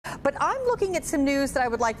But I'm looking at some news that I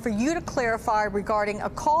would like for you to clarify regarding a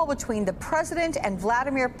call between the president and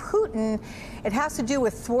Vladimir Putin. It has to do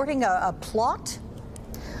with thwarting a plot.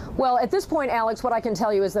 Well, at this point, Alex, what I can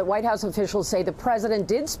tell you is that White House officials say the president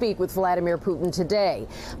did speak with Vladimir Putin today.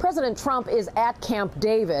 President Trump is at Camp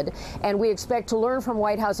David, and we expect to learn from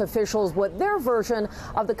White House officials what their version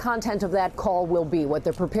of the content of that call will be, what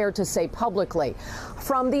they're prepared to say publicly.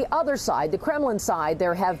 From the other side, the Kremlin side,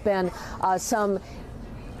 there have been some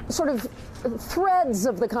sort of threads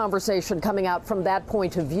of the conversation coming out from that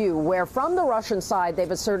point of view, where from the Russian side,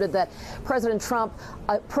 they've asserted that President Trump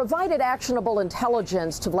provided actionable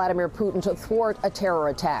intelligence to Vladimir Putin to thwart a terror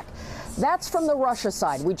attack. That's from the Russia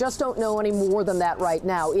side. We just don't know any more than that right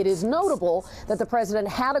now. It is notable that the president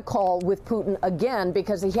had a call with Putin again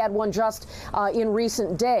because he had one just in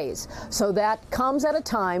recent days. So that comes at a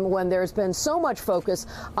time when there's been so much focus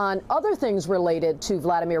on other things related to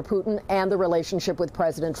Vladimir Putin and the relationship with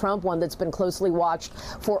President Trump, one that's been closely watched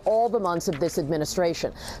for all the months of this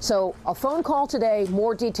administration. So a phone call today,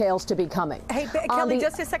 more details to be coming. Hey, Kelly,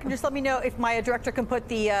 just a second. Just let me know if my director can put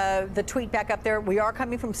the tweet back up there. We are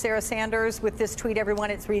coming from Sarah Sanders with this tweet, everyone.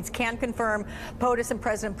 It reads, "Can confirm POTUS and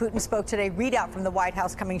President Putin spoke today." Readout from the White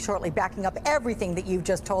House coming shortly, backing up everything that you've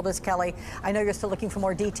just told us, Kelly. I know you're still looking for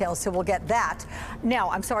more details, so we'll get that. Now,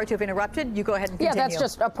 I'm sorry to have interrupted. You go ahead and continue. Yeah, that's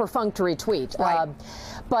just a perfunctory tweet. Right.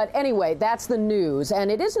 But anyway, that's the news, and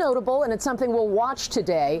it is notable, and it's something we'll watch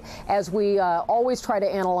today as we always try to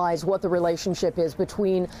analyze what the relationship is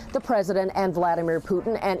between the president and Vladimir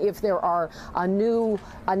Putin, and if there are new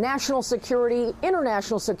national security,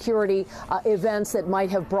 international security events that might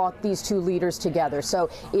have brought these two leaders together. So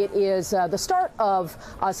it is the start of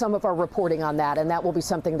some of our reporting on that, and that will be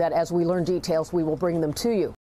something that, as we learn details, we will bring them to you.